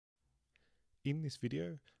In this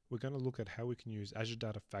video, we're going to look at how we can use Azure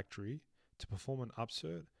Data Factory to perform an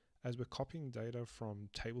upsert as we're copying data from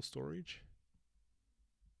table storage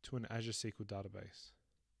to an Azure SQL database.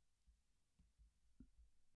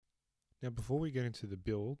 Now, before we get into the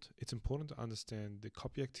build, it's important to understand the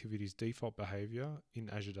copy activity's default behavior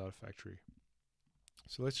in Azure Data Factory.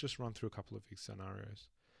 So let's just run through a couple of scenarios.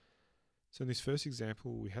 So in this first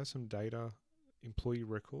example, we have some data, employee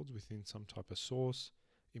records within some type of source.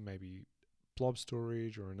 It may be blob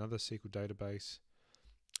storage or another SQL database,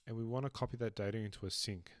 and we want to copy that data into a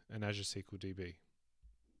sink, an Azure SQL DB.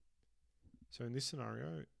 So in this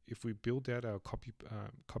scenario, if we build out our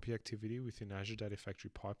copy activity within Azure Data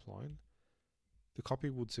Factory pipeline, the copy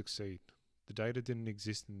would succeed. The data didn't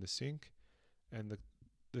exist in the sink, and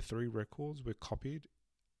the three records were copied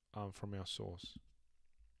from our source.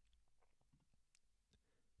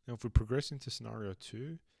 Now, if we progress into scenario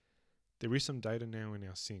 2, there is some data now in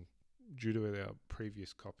our sink due to our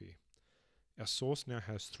previous copy. Our source now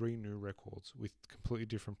has 3 new records with completely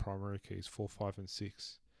different primary keys, 4, 5, and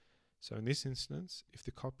 6. So in this instance, if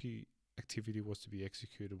the copy activity was to be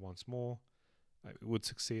executed once more, it would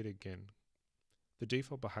succeed again. The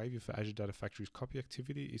default behavior for Azure Data Factory's copy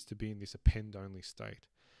activity is to be in this append-only state.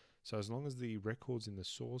 So as long as the records in the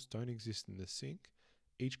source don't exist in the sink,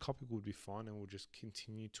 each copy would be fine and will just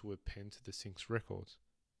continue to append to the sink's records.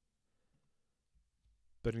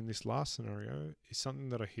 But in this last scenario, is something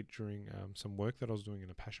that I hit during some work that I was doing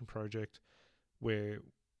in a passion project, where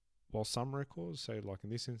while some records, say like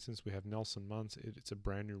in this instance we have Nelson Muntz, it's a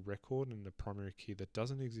brand new record and a primary key that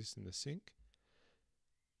doesn't exist in the sink.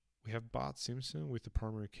 We have Bart Simpson with the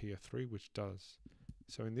primary key of 3, which does.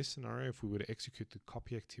 So in this scenario, if we were to execute the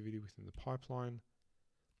copy activity within the pipeline,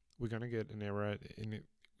 we're going to get an error in it.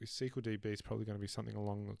 With SQL DB, it's probably going to be something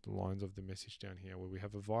along the lines of the message down here, where we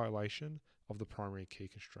have a violation of the primary key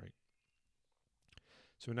constraint.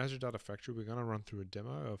 So in Azure Data Factory, we're going to run through a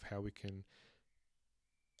demo of how we can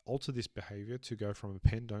alter this behavior to go from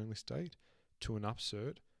append-only state to an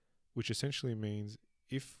upsert, which essentially means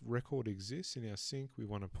if record exists in our sink, we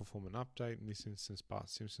want to perform an update. In this instance, Bart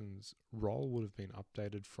Simpson's role would have been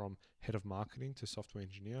updated from head of marketing to software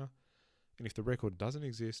engineer. And if the record doesn't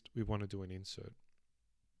exist, we want to do an insert.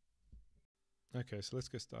 Okay, so let's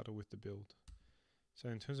get started with the build. So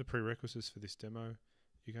in terms of prerequisites for this demo,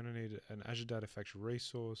 you're going to need an Azure Data Factory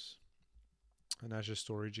resource, an Azure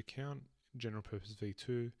storage account, general purpose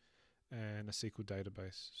v2, and a SQL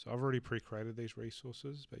database. So I've already pre-created these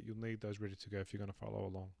resources, but you'll need those ready to go if you're going to follow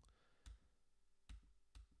along.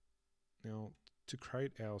 Now, to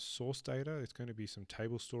create our source data, it's going to be some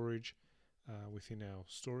table storage within our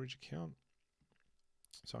storage account.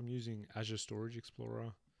 So I'm using Azure Storage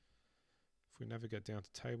Explorer. If we navigate down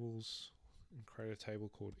to tables and create a table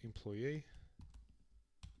called employee,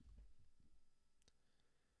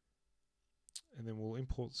 and then we'll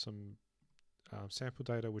import some sample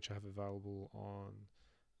data which I have available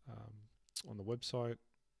on the website.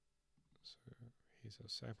 So here's our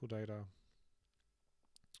sample data.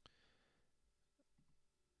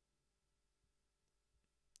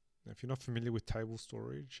 Now, if you're not familiar with table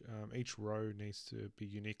storage, each row needs to be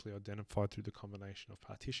uniquely identified through the combination of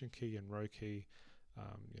partition key and row key.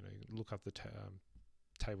 You look up the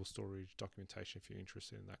table storage documentation if you're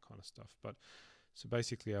interested in that kind of stuff. But so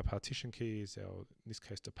basically, our partition key is our, in this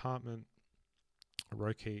case, department. A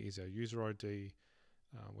row key is our user ID.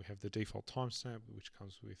 We have the default timestamp, which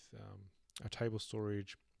comes with our table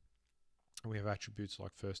storage. And we have attributes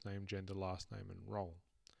like first name, gender, last name, and role.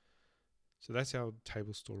 So that's our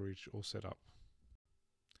table storage all set up.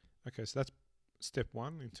 Okay, so that's step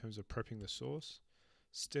 1 in terms of prepping the source.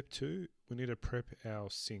 Step 2, we need to prep our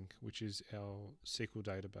sink, which is our SQL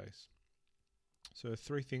database. So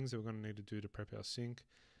 3 things that we're going to need to do to prep our sink.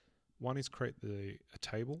 One is create a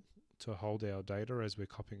table to hold our data as we're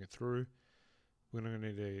copying it through. We're going to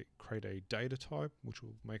need to create a data type, which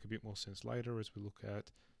will make a bit more sense later as we look at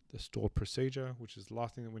the stored procedure, which is the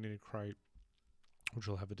last thing that we need to create, which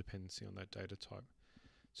will have a dependency on that data type.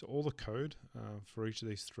 So all the code for each of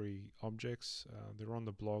these 3 objects, they're on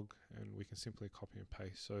the blog, and we can simply copy and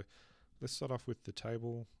paste. So let's start off with the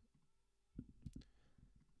table.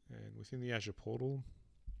 And within the Azure portal,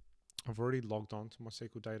 I've already logged on to my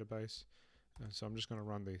SQL database. So I'm just going to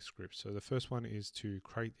run these scripts. So the first one is to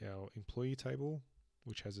create our employee table,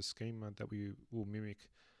 which has a schema that we will mimic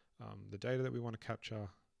the data that we want to capture.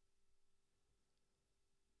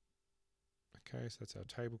 Okay, so that's our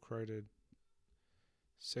table created.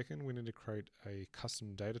 Second, we need to create a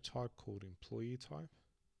custom data type called employee type.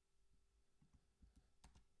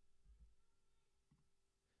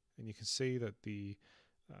 And you can see that the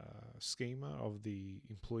schema of the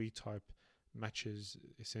employee type matches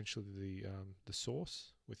essentially the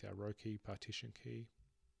source with our row key, partition key.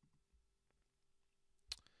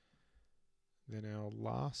 Then our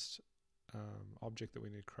last object that we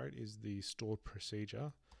need to create is the stored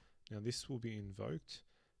procedure. Now this will be invoked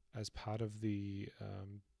as part of the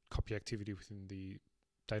copy activity within the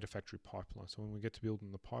Data Factory pipeline. So when we get to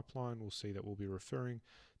building the pipeline, we'll see that we'll be referring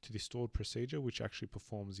to the stored procedure, which actually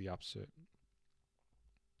performs the upsert.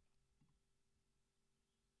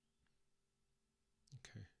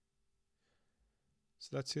 Okay.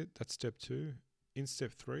 So that's it. That's step 2. In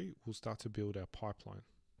step 3, we'll start to build our pipeline.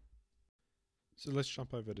 So let's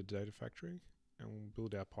jump over to Data Factory and we'll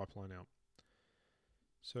build our pipeline out.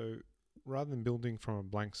 So rather than building from a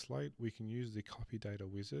blank slate, we can use the copy data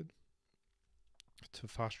wizard to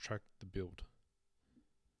fast track the build.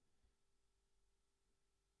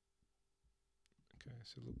 Okay,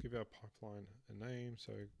 so we'll give our pipeline a name.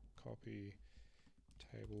 So copy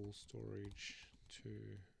table storage to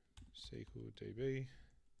SQL DB.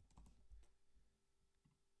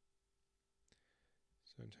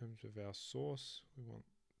 So in terms of our source, we want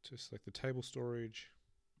to select the table storage.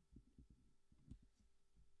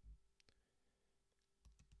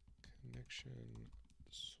 Connection,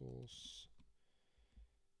 source,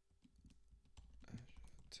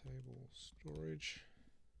 Azure table storage.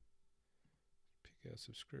 Pick our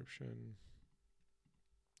subscription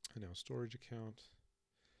and our storage account.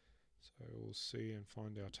 So we'll see and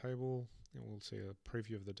find our table, and we'll see a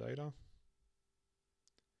preview of the data.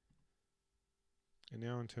 And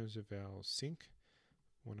now in terms of our sync,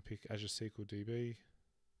 I want to pick Azure SQL DB.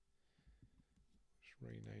 Just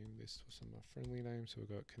rename this for some friendly names. So we've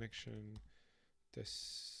got connection,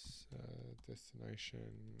 destination,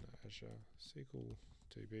 Azure SQL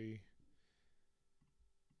DB.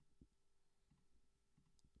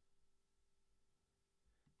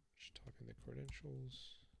 Just type in the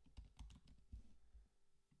credentials.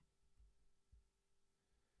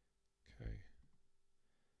 Okay.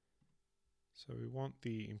 So we want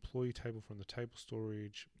the employee table from the table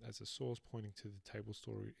storage as a source pointing to the table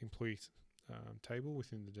storage employee table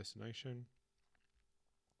within the destination.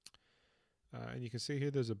 And you can see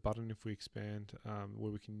here there's a button if we expand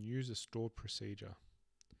where we can use a stored procedure.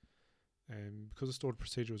 And because the stored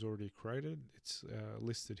procedure was already created, it's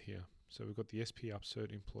listed here. So we've got the SP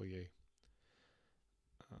Upsert employee.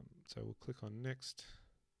 So we'll click on next.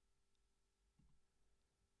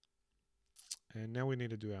 And now we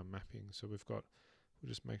need to do our mapping. So we'll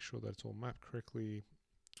just make sure that it's all mapped correctly.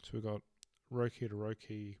 So we've got row key to row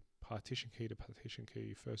key, partition key to partition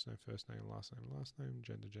key, first name, last name,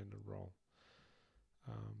 gender, role.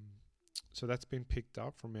 So that's been picked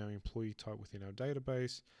up from our employee type within our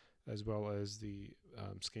database, as well as the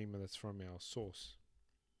schema that's from our source.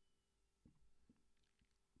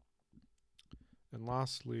 And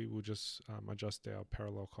lastly, we'll just adjust our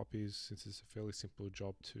parallel copies, since it's a fairly simple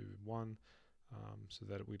job, to 1, so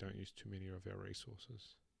that we don't use too many of our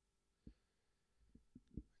resources.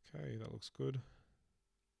 Okay, that looks good.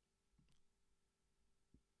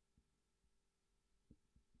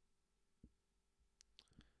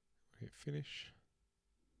 Hit finish.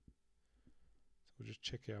 So we'll just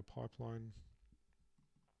check our pipeline.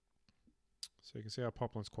 So you can see our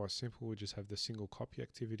pipeline's quite simple. We just have the single copy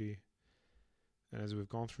activity. And as we've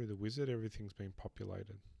gone through the wizard, everything's been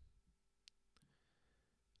populated.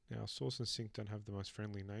 Now, source and sync don't have the most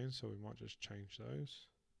friendly names, so we might just change those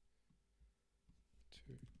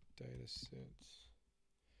to data sets,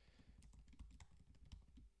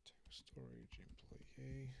 table storage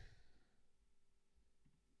employee,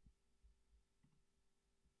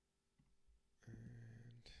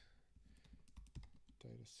 and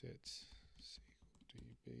data sets SQL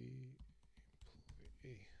DB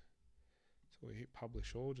employee. So we hit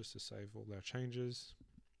publish all just to save all our changes.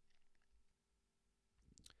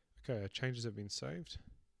 Okay, our changes have been saved.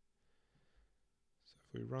 So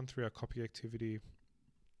if we run through our copy activity,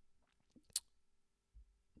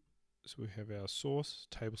 so we have our source,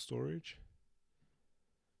 table storage.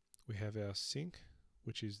 We have our sync,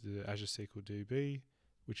 which is the Azure SQL DB,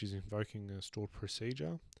 which is invoking a stored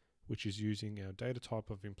procedure, which is using our data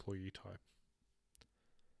type of employee type.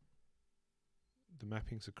 The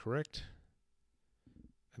mappings are correct,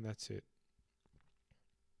 and that's it.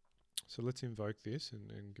 So let's invoke this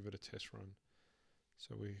and give it a test run.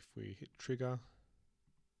 So if we hit trigger,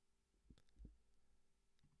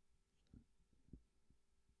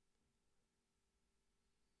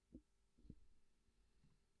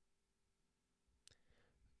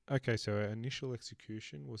 okay, so our initial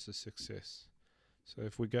execution was a success. So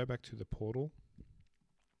if we go back to the portal,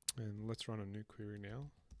 and let's run a new query now.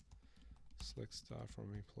 Select start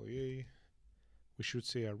from employee. we should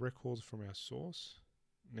see our records from our source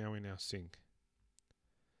now in our sink.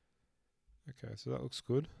 Okay, so that looks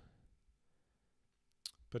good.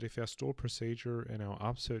 But if our stored procedure and our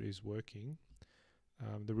upsert is working,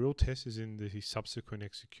 the real test is in the subsequent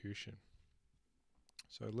execution.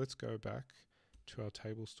 So let's go back to our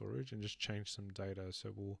table storage and just change some data.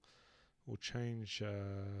 So we'll change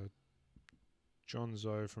John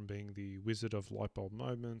Zoe from being the Wizard of Lightbulb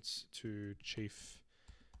Moments to Chief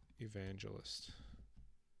Evangelist.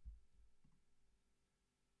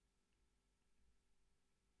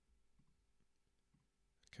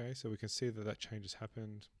 Okay, so we can see that change has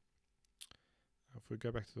happened. If we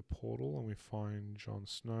go back to the portal and we find Jon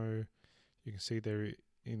Snow, you can see there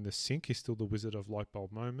in the sink is still the Wizard of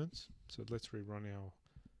Lightbulb Moments. So let's rerun our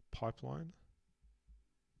pipeline.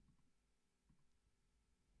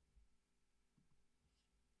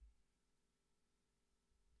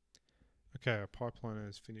 Okay, our pipeline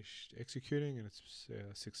has finished executing and it's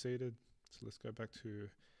succeeded. So let's go back to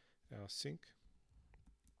our sink.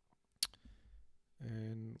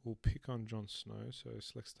 And we'll pick on Jon Snow. So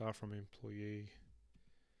select start from employee,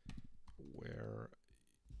 where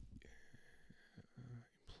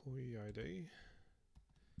employee ID.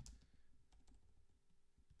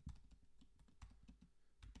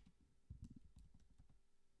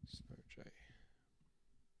 Snow J.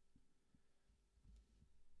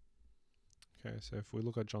 Okay, so if we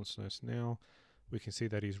look at Jon Snow now, we can see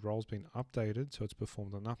that his role's been updated, so it's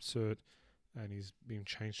performed an upsert and he's been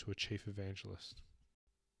changed to a chief evangelist.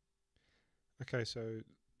 Okay, so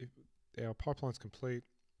if our pipeline's complete,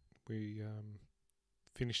 we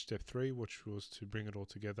finished step 3, which was to bring it all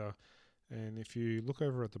together. And if you look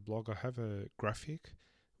over at the blog, I have a graphic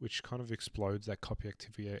which kind of explodes that copy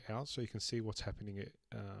activity out, so you can see what's happening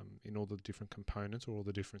in all the different components or all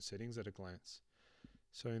the different settings at a glance.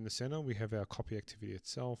 So in the center, we have our copy activity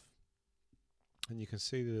itself, and you can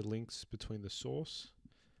see the links between the source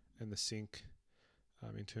and the sink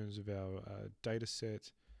in terms of our data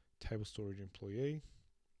set, table storage employee,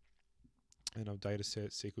 and our data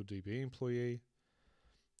set SQL DB employee.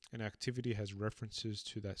 And activity has references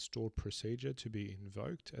to that stored procedure to be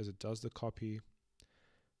invoked as it does the copy.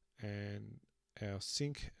 And our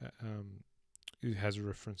sink it has a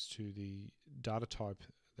reference to the data type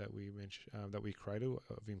that we mentioned that we created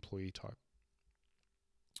of employee type.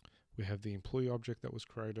 We have the employee object that was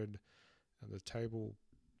created, and the table,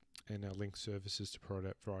 and our link services to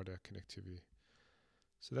provide our connectivity.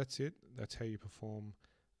 So that's it. That's how you perform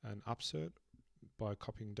an upsert by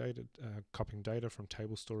copying data from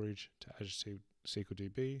table storage to Azure SQL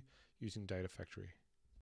DB using Data Factory.